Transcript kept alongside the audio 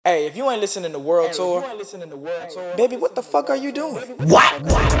Hey, if you ain't listening to Worldtour, baby, what the fuck are you doing? What?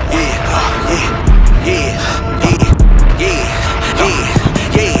 Yeah.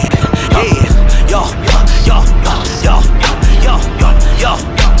 Yo.